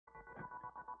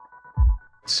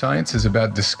Science is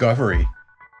about discovery,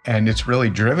 and it's really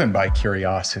driven by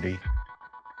curiosity.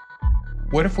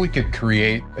 What if we could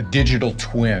create a digital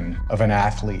twin of an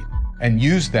athlete and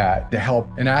use that to help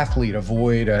an athlete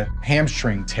avoid a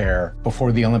hamstring tear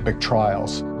before the Olympic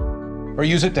trials? Or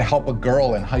use it to help a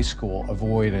girl in high school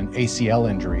avoid an ACL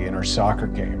injury in her soccer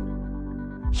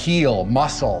game? Heal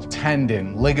muscle,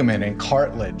 tendon, ligament, and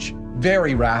cartilage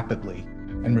very rapidly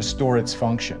and restore its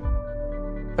function.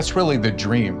 That's really the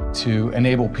dream, to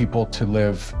enable people to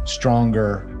live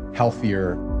stronger,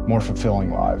 healthier, more fulfilling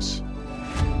lives.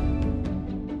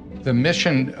 The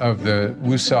mission of the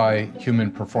Tsai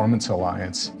Human Performance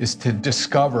Alliance is to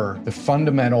discover the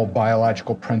fundamental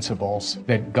biological principles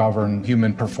that govern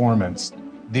human performance.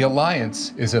 The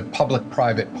Alliance is a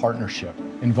public-private partnership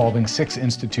involving 6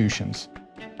 institutions: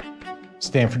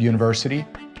 Stanford University,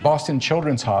 Boston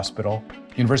Children's Hospital,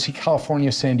 University of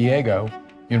California, San Diego,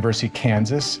 University of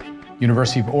Kansas,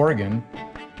 University of Oregon,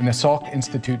 and the Salk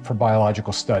Institute for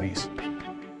Biological Studies.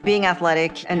 Being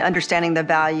athletic and understanding the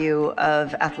value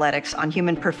of athletics on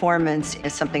human performance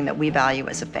is something that we value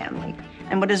as a family.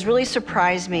 And what has really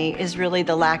surprised me is really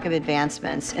the lack of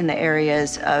advancements in the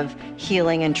areas of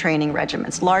healing and training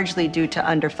regimens, largely due to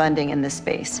underfunding in this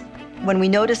space. When we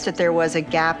noticed that there was a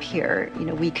gap here,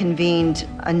 we convened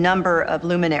a number of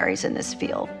luminaries in this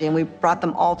field, and we brought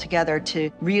them all together to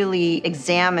really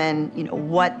examine,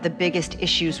 what the biggest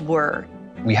issues were.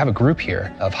 We have a group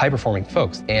here of high-performing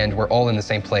folks, and we're all in the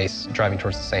same place, driving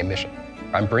towards the same mission.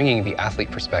 I'm bringing the athlete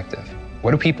perspective.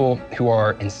 What do people who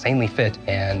are insanely fit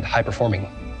and high-performing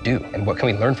do, and what can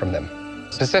we learn from them?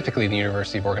 Specifically, the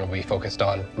University of Oregon will be focused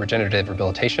on regenerative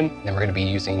rehabilitation, and we're going to be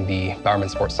using the Bowerman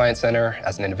Sports Science Center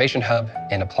as an innovation hub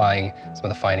and applying some of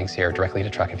the findings here directly to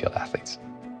track and field athletes.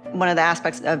 One of the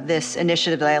aspects of this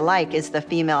initiative that I like is the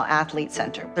Female Athlete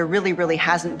Center. There really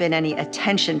hasn't been any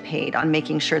attention paid on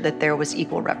making sure that there was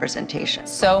equal representation.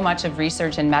 So much of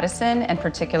research in medicine, and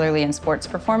particularly in sports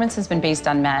performance, has been based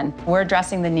on men. We're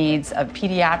addressing the needs of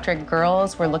pediatric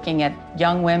girls. We're looking at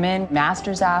young women,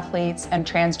 masters athletes, and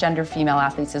transgender female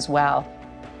athletes as well.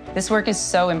 This work is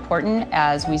so important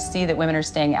as we see that women are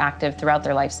staying active throughout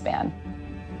their lifespan.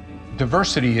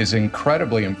 Diversity is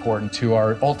incredibly important to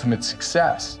our ultimate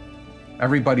success.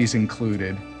 Everybody's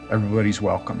included, everybody's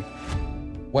welcome.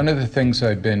 One of the things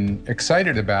I've been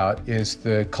excited about is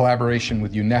the collaboration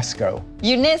with UNESCO.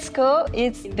 UNESCO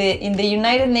is in the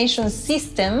United Nations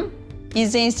system,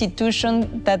 is the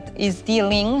institution that is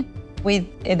dealing with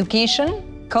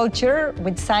education, culture,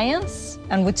 with science,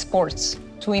 and with sports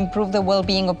to improve the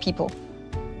well-being of people.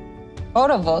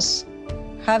 All of us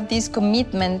have this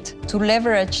commitment to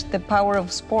leverage the power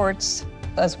of sports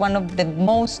as one of the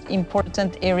most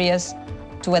important areas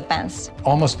to advance.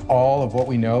 Almost all of what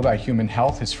we know about human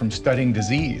health is from studying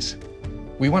disease.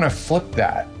 We want to flip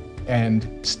that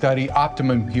and study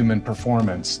optimum human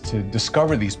performance to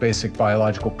discover these basic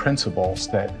biological principles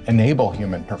that enable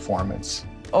human performance.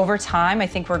 Over time, I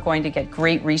think we're going to get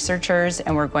great researchers,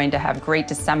 and we're going to have great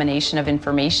dissemination of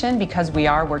information because we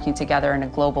are working together in a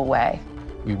global way.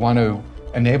 We want to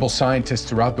enable scientists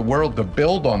throughout the world to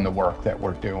build on the work that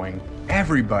we're doing.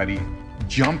 Everybody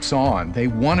jumps on. They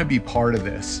want to be part of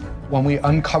this. When we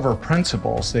uncover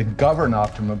principles that govern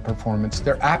optimum performance,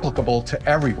 they're applicable to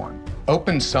everyone.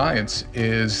 Open science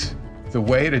is the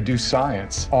way to do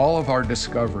science. All of our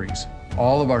discoveries,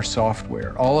 all of our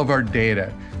software, all of our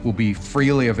data will be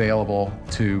freely available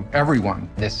to everyone.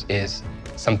 This is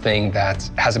something that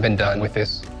hasn't been done with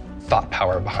this thought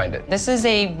power behind it. This is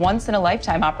a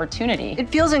once-in-a-lifetime opportunity. It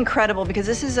feels incredible because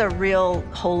this is a real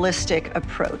holistic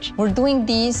approach. We're doing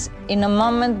this in a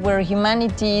moment where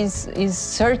humanity is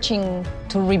searching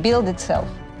to rebuild itself.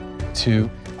 To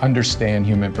understand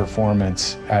human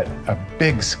performance at a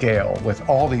big scale with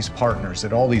all these partners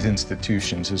at all these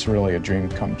institutions is really a dream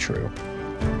come true.